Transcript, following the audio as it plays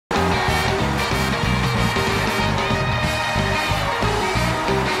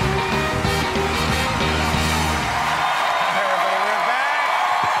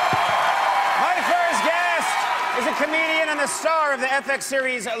star of the FX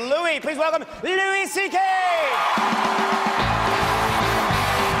series Louis. Please welcome Louis C.K.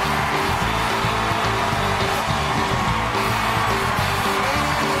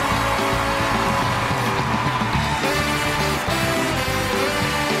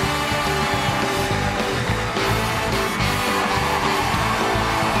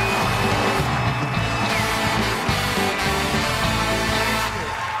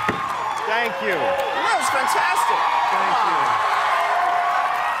 Thank you. That was fantastic.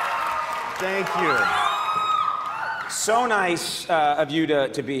 Thank you. So nice of you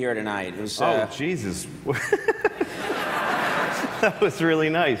to be here tonight. It was, oh, Jesus. That was really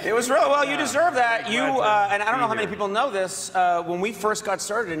nice. It was really, well, you deserve that. You, and I don't know how many people know this, when we first got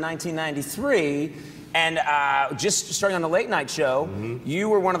started in 1993, and just starting on the late night show, you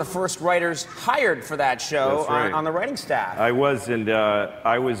were one of the first writers hired for that show on the writing staff. I was, and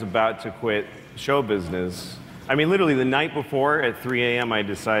I was about to quit show business. I mean, literally the night before at 3 a.m. I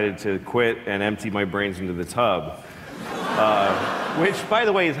decided to quit and empty my brains into the tub. Which, by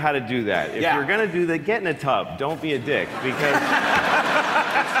the way, is how to do that. If you're gonna do that, get in a tub. Don't be a dick, because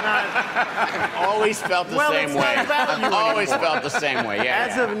it's not. I've always felt the same way. I've always felt the same way. Yeah.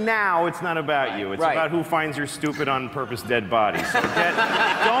 As of now, it's not about you. It's about who finds your stupid, on purpose dead body. So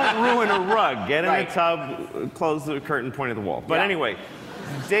don't ruin a rug. Get in a tub, close the curtain, point at the wall. But anyway,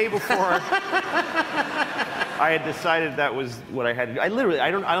 the day before, I had decided that was what I had to do.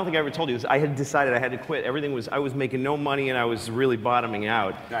 I don't think I ever told you this. I had decided I had to quit. I was making no money and I was really bottoming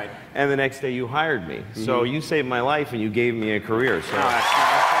out. Right. And the next day you hired me. So you saved my life and you gave me a career. So.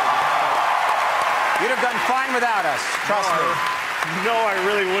 You'd have done fine without us, trust me. No, I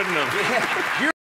really wouldn't have.